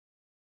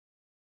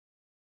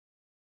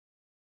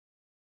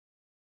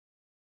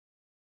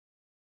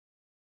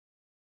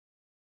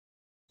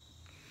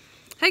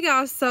Hey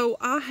guys, so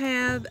I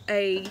have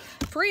a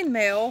friend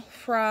mail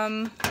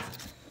from,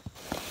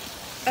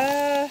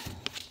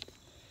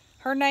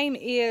 her name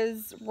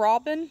is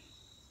Robin,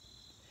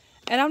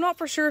 and I'm not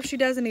for sure if she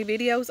does any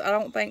videos. I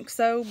don't think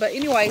so, but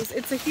anyways,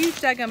 it's a huge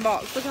daggone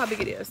box. Look how big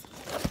it is.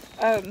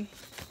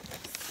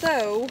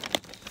 So,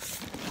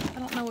 I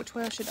don't know which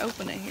way I should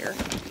open it here.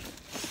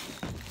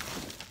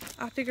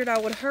 I figured I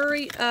would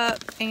hurry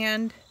up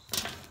and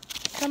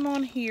come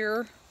on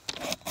here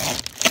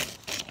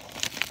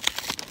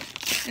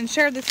and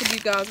share this with you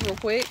guys real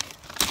quick.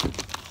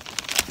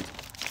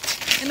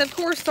 And of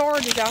course,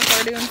 Sarge is out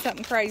there doing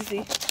something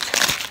crazy.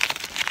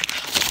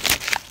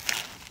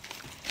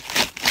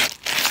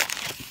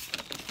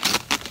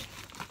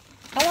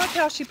 I like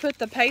how she put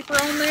the paper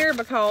on there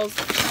because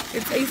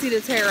it's easy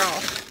to tear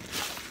off.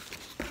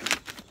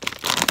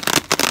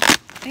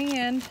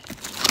 And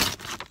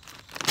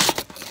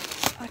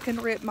I can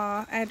rip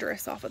my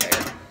address off of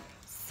there.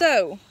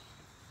 So,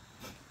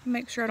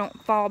 make sure I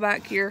don't fall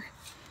back here.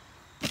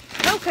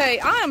 Okay,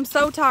 I am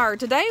so tired.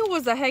 Today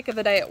was a heck of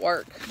a day at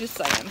work, just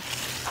saying.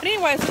 But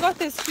anyways, I got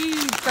this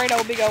huge, great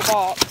old big old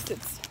box.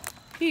 It's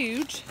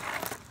huge.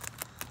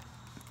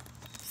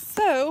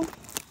 So,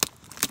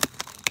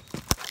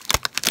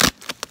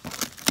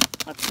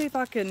 let's see if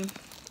I can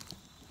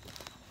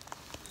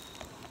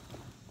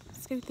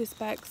scoot this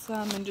back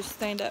some and just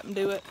stand up and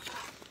do it.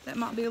 That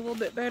might be a little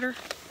bit better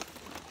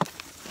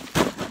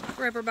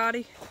for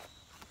everybody.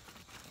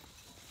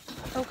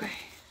 Okay,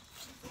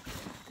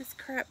 this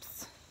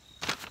crap's...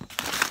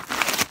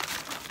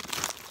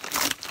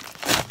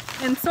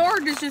 And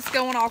Sarge is just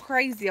going all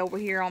crazy over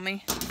here on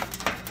me.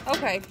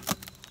 Okay.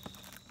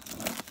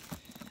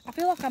 I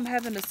feel like I'm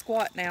having to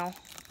squat now.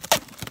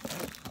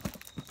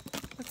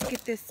 Let's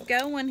get this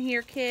going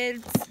here,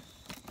 kids.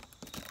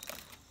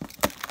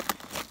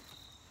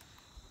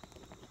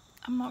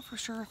 I'm not for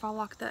sure if I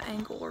like that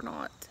angle or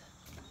not.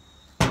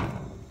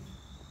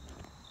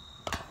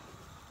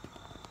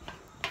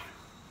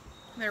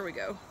 There we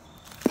go.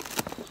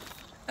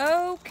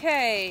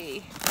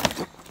 Okay.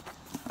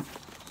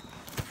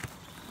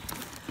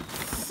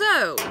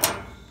 So,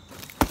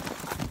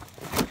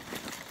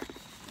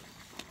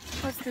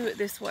 let's do it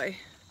this way.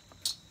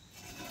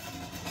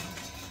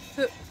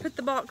 Put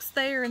the box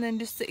there and then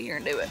just sit here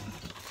and do it.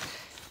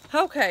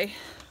 Okay.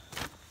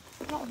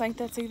 I don't think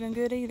that's even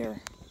good either.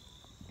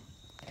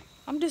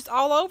 I'm just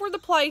all over the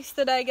place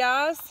today,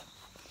 guys.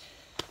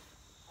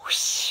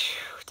 Whoosh.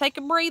 Take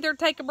a breather,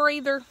 take a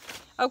breather.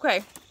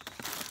 Okay.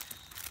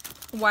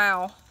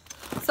 Wow.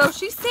 So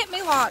she sent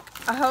me like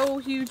a whole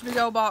huge big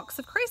old box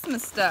of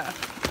Christmas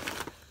stuff.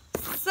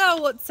 So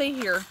let's see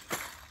here.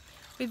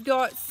 We've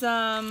got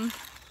some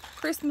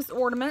Christmas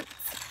ornaments.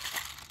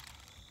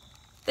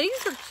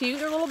 These are cute.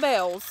 They're little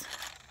bells.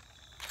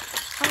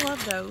 I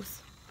love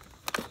those.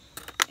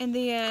 And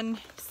then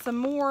some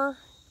more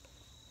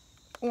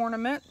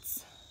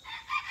ornaments.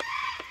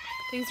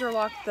 These are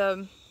like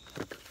the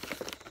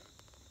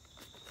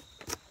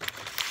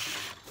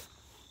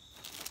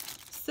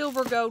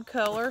silver gold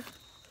color.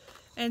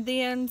 And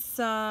then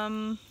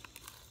some...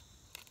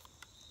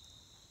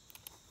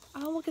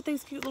 Oh, look at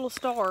these cute little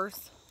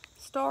stars.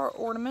 Star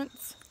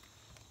ornaments.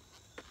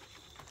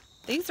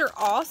 These are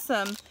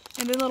awesome.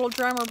 And then little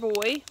drummer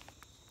boy.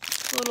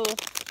 Little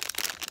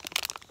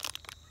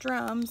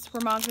drums.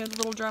 Reminds me of the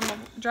little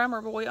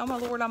drummer boy. Oh my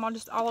Lord, I'm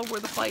just all over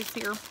the place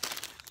here.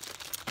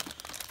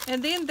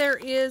 And then there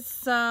is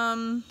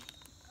some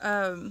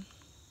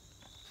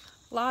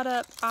light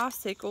up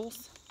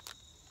icicles.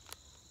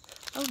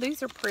 Oh,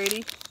 these are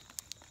pretty.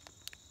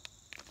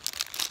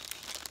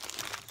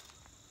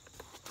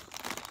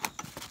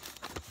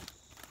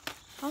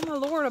 Oh my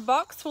Lord, a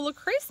box full of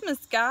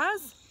Christmas,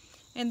 guys.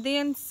 And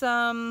then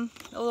a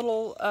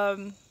little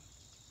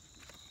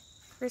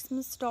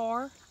Christmas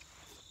star.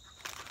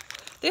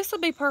 This would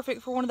be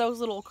perfect for one of those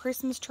little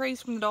Christmas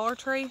trees from the Dollar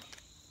Tree.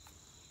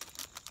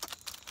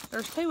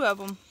 There's two of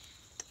them.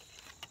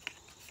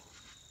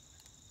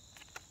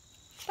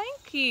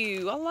 Thank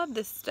you. I love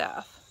this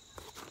stuff.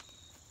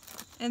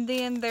 And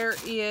then there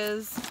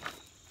is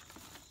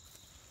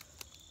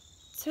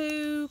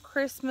two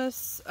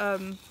Christmas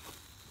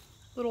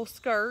little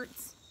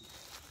skirts.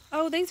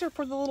 Oh, these are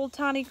for the little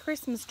tiny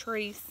Christmas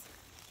trees.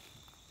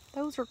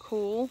 Those are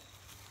cool.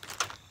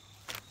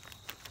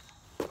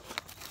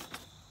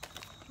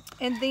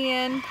 And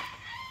then,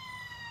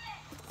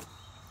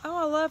 oh,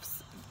 I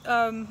love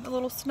a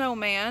little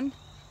snowman.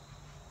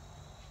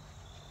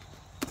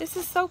 This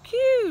is so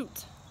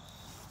cute.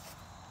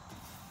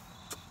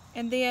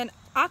 And then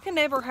I can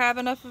never have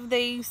enough of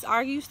these.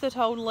 I used to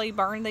totally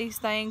burn these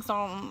things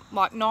on,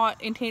 like, not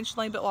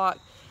intentionally, but like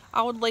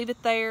I would leave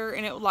it there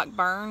and it would like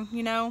burn,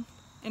 you know,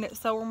 and it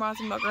so reminds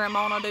me of my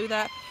grandma when I do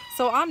that.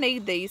 So I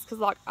need these because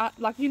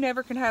like you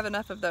never can have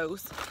enough of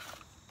those.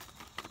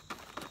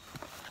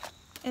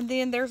 And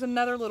then there's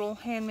another little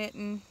hand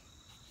mitten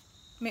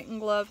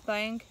glove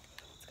thing.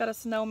 It's got a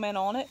snowman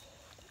on it.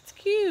 That's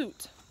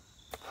cute.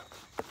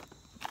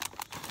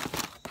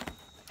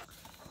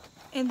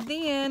 And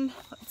then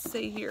let's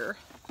see here.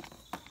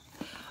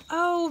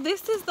 Oh,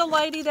 this is the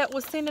lady that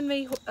was sending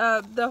me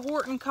the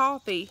Horton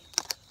coffee.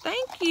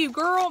 Thank you,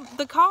 girl.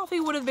 The coffee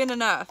would have been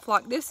enough.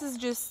 Like, this is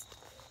just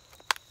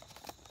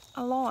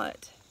a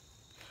lot.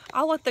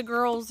 I'll let the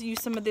girls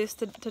use some of this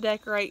to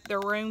decorate their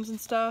rooms and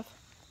stuff,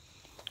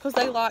 because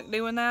they like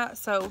doing that.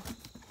 So,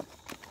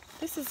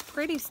 this is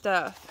pretty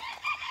stuff.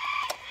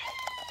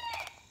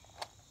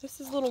 This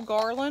is little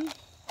garland.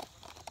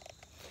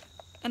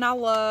 And I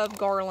love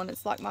garland.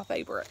 It's like my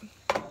favorite.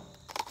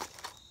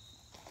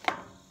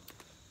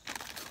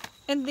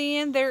 And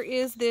then there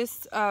is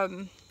this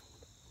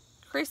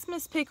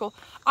Christmas pickle.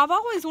 I've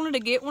always wanted to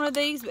get one of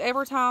these, but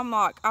every time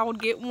like I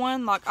would get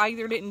one, like I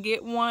either didn't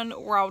get one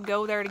or I would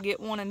go there to get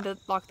one and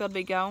like they'll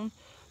be gone.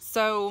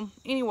 So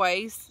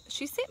anyways,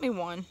 she sent me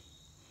one.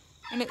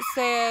 And it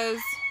says,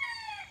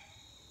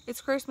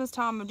 it's Christmas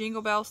time of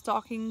jingle bells,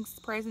 stockings,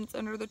 presents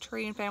under the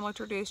tree, and family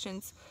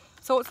traditions.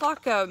 So it's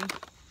like I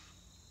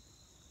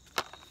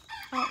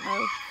don't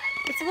know.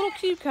 It's a little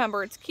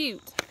cucumber. It's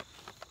cute.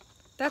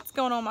 That's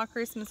going on my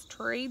Christmas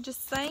tree.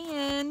 Just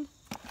saying.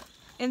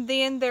 And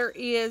then there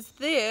is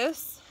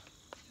this.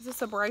 Is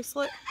this a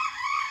bracelet?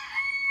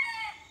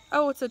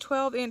 Oh, it's a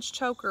 12-inch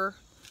choker.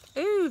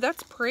 Ooh,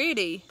 that's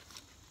pretty.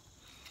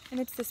 And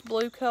it's this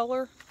blue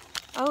color.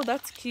 Oh,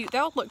 that's cute.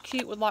 That would look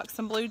cute with like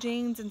some blue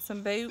jeans and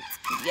some boots.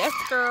 Yes,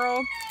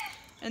 girl.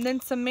 And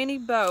then some mini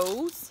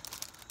bows.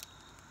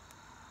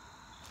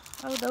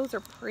 Oh, those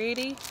are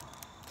pretty.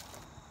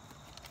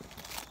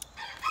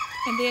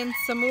 And then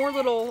some more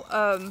little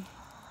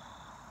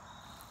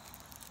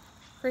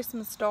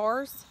Christmas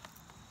stars.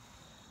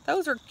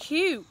 Those are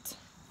cute.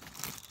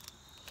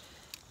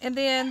 And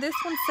then this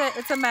one says,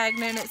 it's a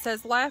magnet, and it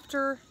says,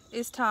 laughter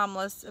is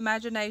timeless.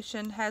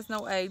 Imagination has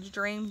no age.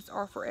 Dreams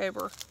are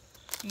forever.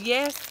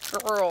 Yes,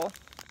 girl.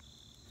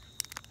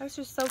 That's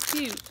just so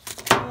cute.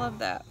 I love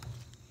that.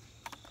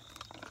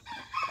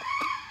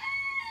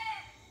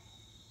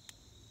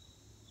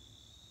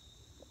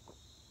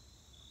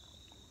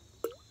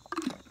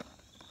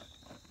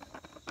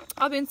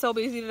 I've been so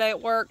busy today at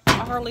work, I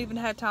hardly even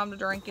had time to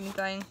drink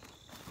anything.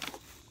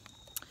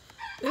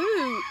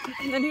 Ooh,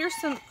 and here's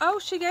some, oh,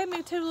 she gave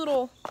me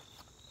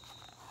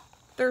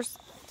there's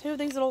two of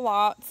these little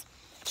lots.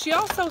 She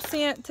also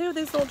sent two of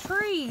these little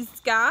trees,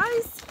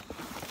 guys.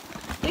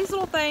 These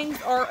little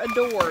things are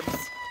adorbs.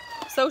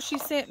 So she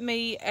sent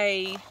me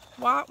a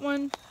white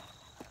one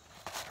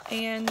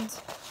and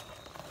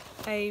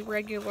a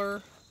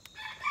regular,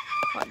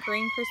 like,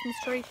 green Christmas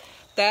tree.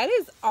 That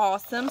is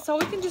awesome. So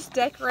we can just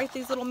decorate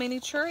these little mini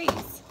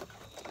trees.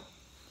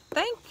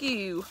 Thank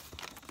you.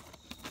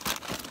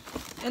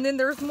 And then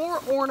there's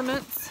more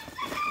ornaments.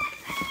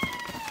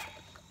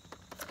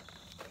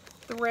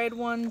 The red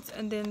ones,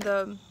 and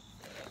then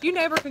you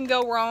never can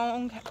go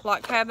wrong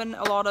like having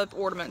a lot of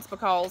ornaments,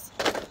 because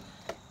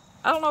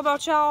I don't know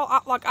about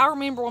y'all, I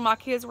remember when my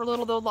kids were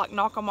little, they'll like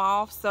knock them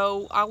off.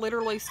 So I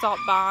literally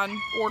stopped buying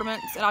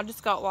ornaments, and I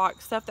just got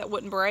like stuff that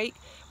wouldn't break.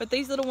 But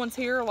these little ones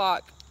here,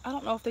 like, I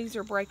don't know if these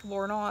are breakable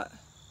or not.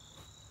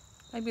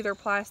 Maybe they're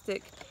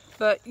plastic.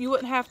 But you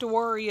wouldn't have to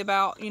worry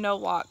about, you know,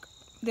 like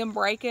them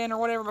breaking or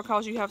whatever,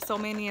 because you have so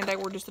many and they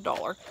were just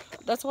 $1.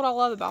 That's what I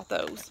love about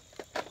those.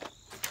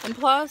 And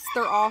plus,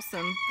 they're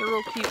awesome. They're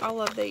real cute. I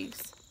love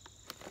these.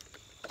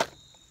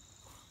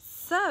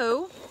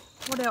 So,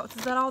 what else?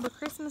 Is that all the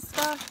Christmas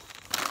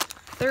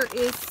stuff? There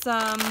is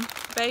some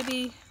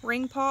baby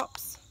ring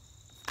pops.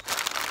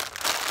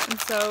 And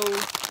so,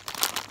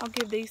 I'll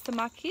give these to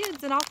my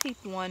kids and I'll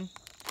keep one.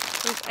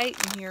 There's 8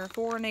 in here,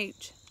 4 in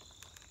each.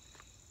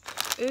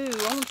 Ooh,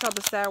 I'm gonna try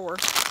the sour.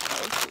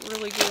 That looks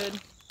really good.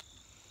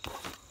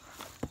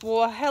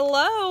 Well,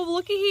 hello,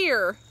 looky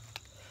here.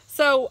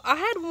 So, I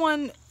had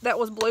one that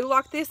was blue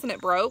like this and it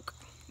broke.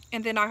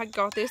 And then I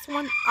got this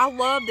one. I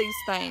love these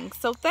things.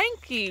 So,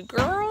 thank you,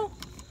 girl.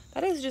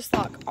 That is just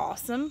like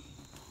awesome.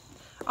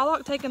 I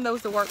like taking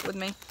those to work with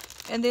me.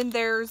 And then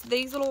there's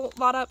these little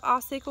light up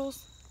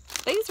icicles.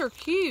 These are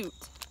cute.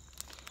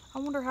 I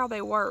wonder how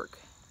they work.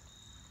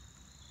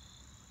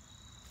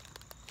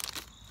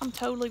 I'm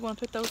totally going to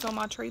put those on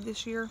my tree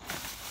this year.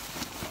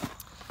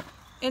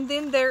 And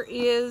then there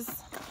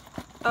is,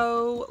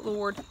 oh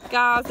Lord,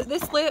 guys,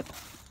 this lip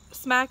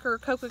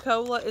smacker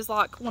Coca-Cola is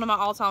like one of my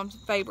all-time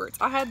favorites.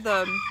 I had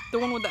the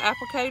one with the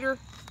applicator.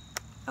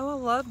 Oh, I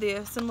love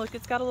this. And look,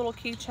 it's got a little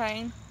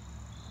keychain.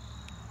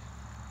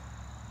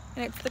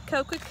 And it's the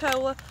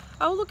Coca-Cola.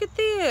 Oh, look at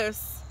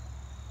this.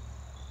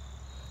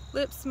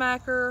 Lip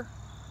smacker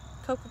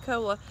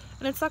Coca-Cola.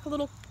 And it's like a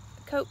little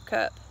Coke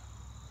cup.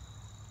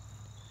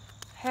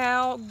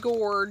 How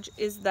gorge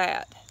is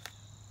that?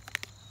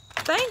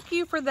 Thank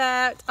you for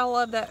that. I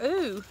love that.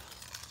 Ooh.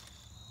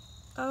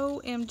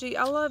 OMG.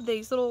 I love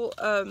these little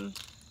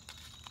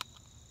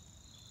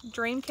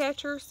dream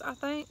catchers, I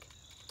think.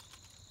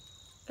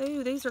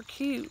 Ooh, these are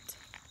cute.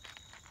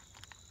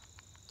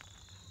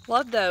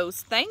 Love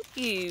those. Thank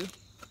you.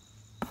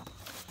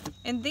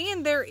 And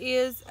then there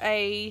is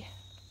a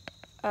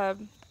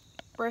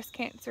breast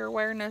cancer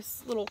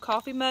awareness little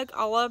coffee mug.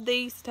 I love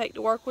these to take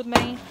to work with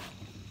me.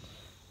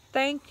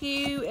 Thank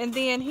you. And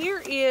then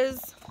here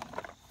is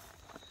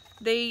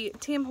the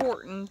Tim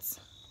Hortons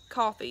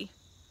coffee.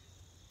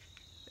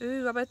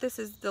 Ooh, I bet this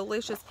is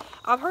delicious.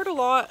 I've heard a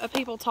lot of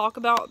people talk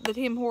about the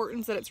Tim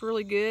Hortons, that it's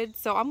really good.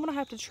 So I'm going to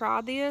have to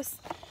try this.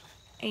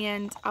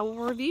 And I will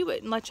review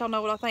it and let y'all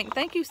know what I think.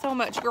 Thank you so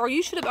much, girl.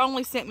 You should have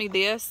only sent me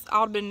this. I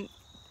would have been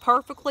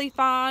perfectly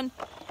fine.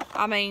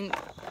 I mean,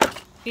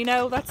 you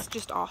know, that's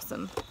just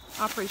awesome.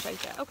 I appreciate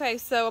that. Okay,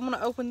 so I'm going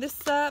to open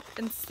this up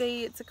and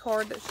see. It's a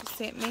card that she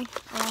sent me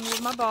along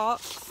with my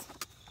box.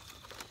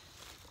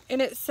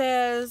 And it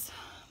says,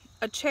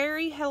 a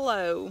cherry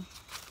hello.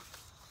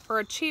 Or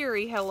a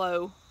cheery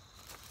hello.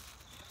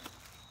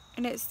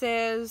 And it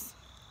says,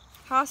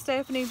 hi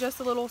Stephanie, just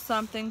a little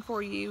something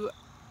for you.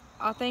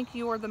 I think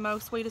you are the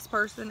most sweetest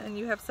person and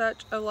you have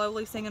such a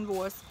lovely singing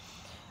voice.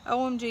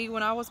 OMG,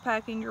 when I was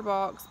packing your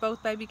box,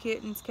 both baby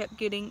kittens kept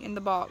getting in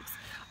the box.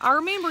 I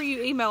remember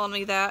you emailing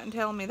me that and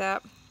telling me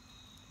that.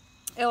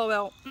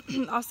 LOL.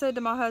 I said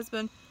to my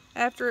husband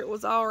after it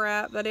was all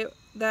right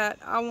that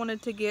I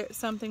wanted to get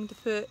something to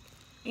put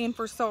in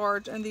for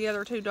Sarge and the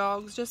other 2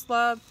 dogs. Just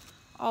love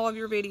all of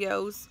your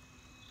videos.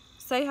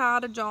 Say hi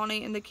to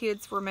Johnny and the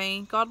kids for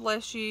me. God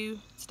bless you,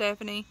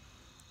 Stephanie.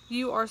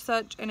 You are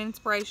such an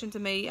inspiration to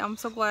me. I'm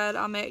so glad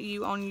I met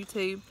you on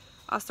YouTube.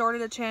 I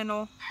started a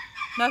channel,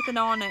 nothing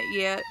on it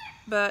yet,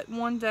 but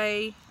one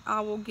day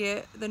I will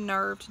get the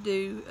nerve to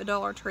do a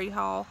Dollar Tree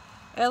haul.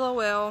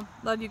 LOL,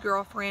 love you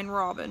girlfriend,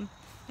 Robin.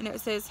 And it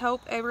says,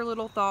 hope every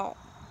little thought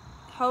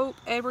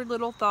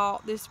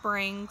this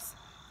brings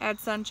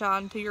adds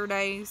sunshine to your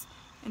days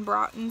and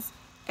brightens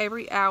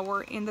every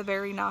hour in the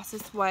very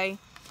nicest way.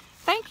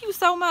 Thank you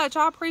so much.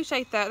 I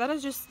appreciate that. That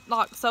is just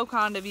like so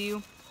kind of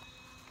you.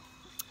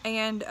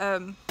 And,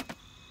 well,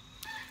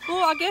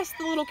 I guess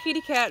the little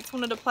kitty cats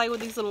wanted to play with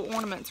these little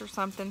ornaments or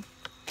something.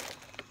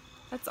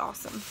 That's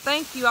awesome.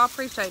 Thank you. I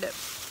appreciate it.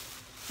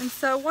 And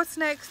so, what's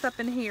next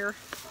up in here?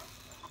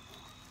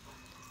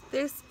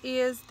 This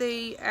is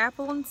the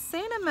apple and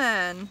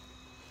cinnamon.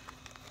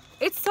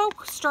 It's so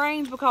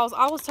strange because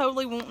I was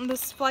totally wanting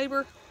this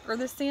flavor, or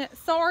this scent.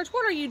 Sarge,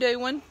 what are you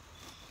doing?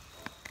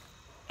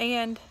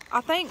 And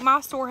I think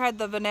my store had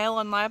the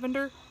vanilla and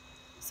lavender.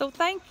 So,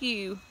 thank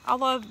you. I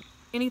love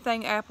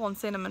anything apple and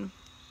cinnamon.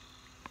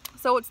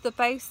 So it's the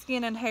face,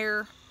 skin, and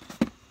hair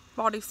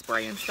body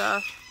spray and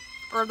stuff,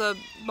 or the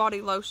body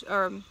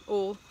lotion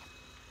oil,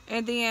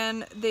 and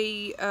then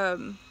the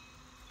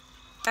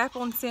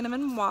apple and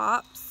cinnamon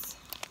wipes.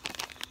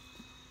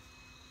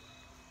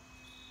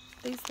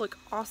 These look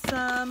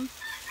awesome.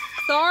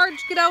 Sarge,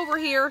 get over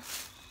here.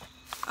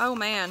 Oh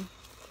man,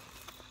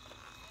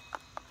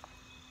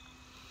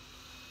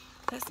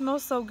 that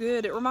smells so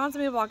good. It reminds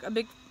me of like a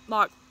big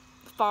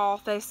fall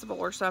festival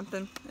or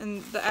something.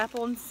 And the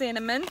apple and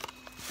cinnamon.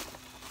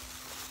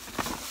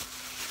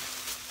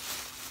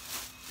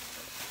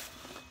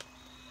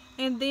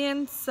 And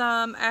then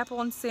some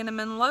apple and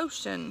cinnamon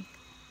lotion.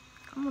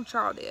 I'm gonna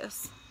try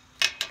this.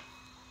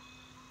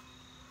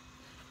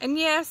 And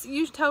yes,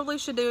 you totally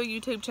should do a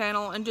YouTube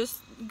channel and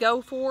just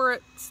go for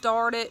it,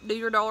 start it, do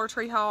your Dollar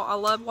Tree haul. I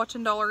love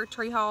watching Dollar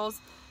Tree hauls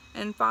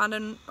and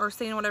finding or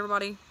seeing what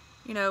everybody,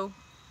 you know,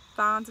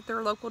 finds at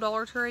their local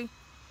Dollar Tree.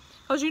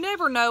 Because you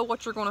never know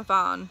what you're going to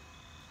find.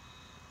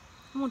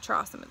 I'm going to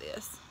try some of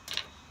this.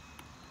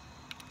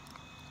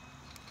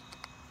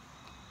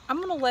 I'm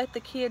going to let the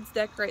kids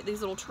decorate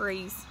these little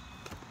trees.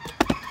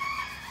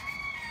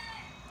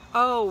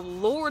 Oh,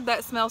 Lord,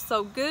 that smells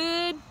so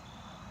good.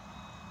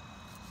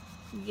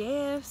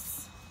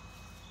 Yes.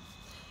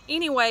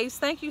 Anyways,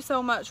 thank you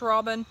so much,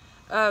 Robin.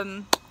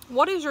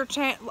 What is your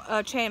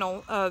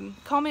channel?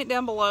 Comment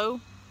down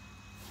below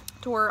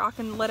to where I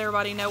can let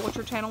everybody know what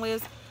your channel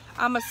is.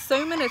 I'm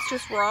assuming it's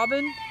just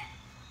Robin,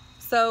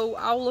 so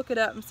I'll look it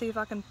up and see if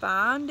I can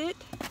find it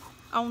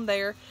on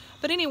there.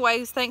 But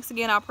anyways, thanks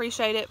again. I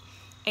appreciate it.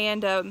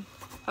 And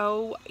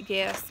oh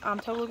yes, I'm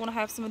totally going to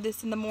have some of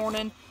this in the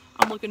morning.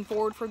 I'm looking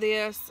forward for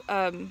this.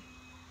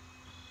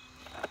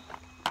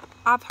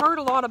 I've heard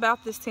a lot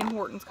about this Tim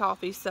Hortons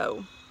coffee,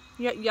 so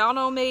y'all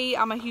know me.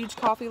 I'm a huge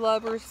coffee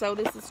lover, so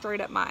this is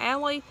straight up my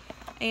alley.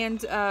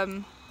 And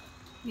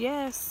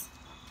yes,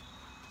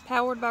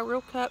 powered by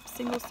Real Cups,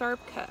 single serve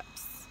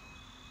cups.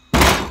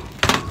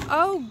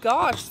 Oh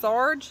gosh,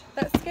 Sarge,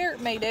 that scared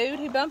me, dude.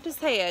 He bumped his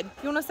head.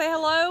 You want to say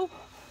hello?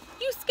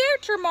 You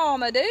scared your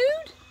mama,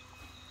 dude.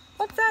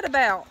 What's that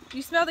about?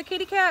 You smell the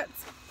kitty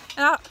cats?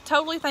 And I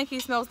totally think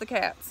he smells the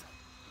cats.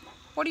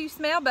 What do you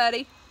smell,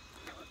 buddy?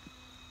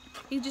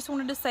 He just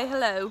wanted to say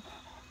hello.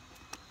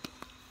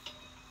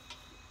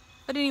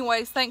 But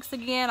anyways, thanks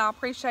again. I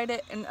appreciate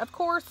it. And of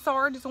course,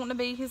 Sarge is wanting to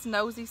be his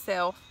nosy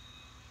self.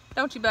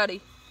 Don't you,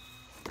 buddy?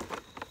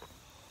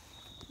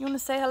 You want to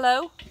say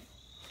hello?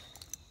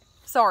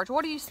 Sarge,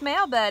 what do you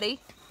smell,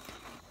 buddy?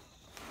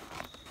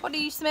 What do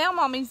you smell,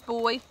 mommy's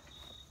boy?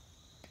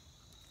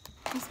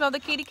 You smell the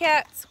kitty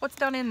cats? What's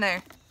down in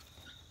there?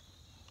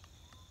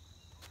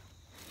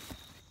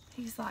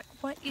 He's like,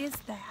 what is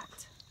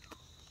that?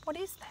 What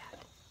is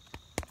that?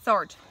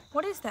 Sarge,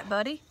 what is that,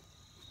 buddy?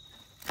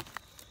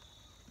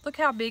 Look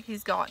how big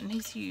he's gotten.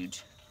 He's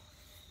huge.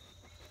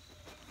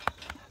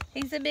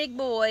 He's a big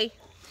boy.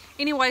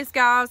 anyways,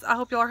 guys, I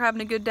hope y'all are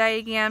having a good day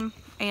again.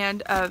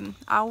 And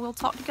I will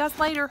talk to you guys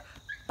later.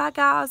 Bye,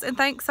 guys. And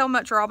thanks so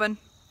much, Robin.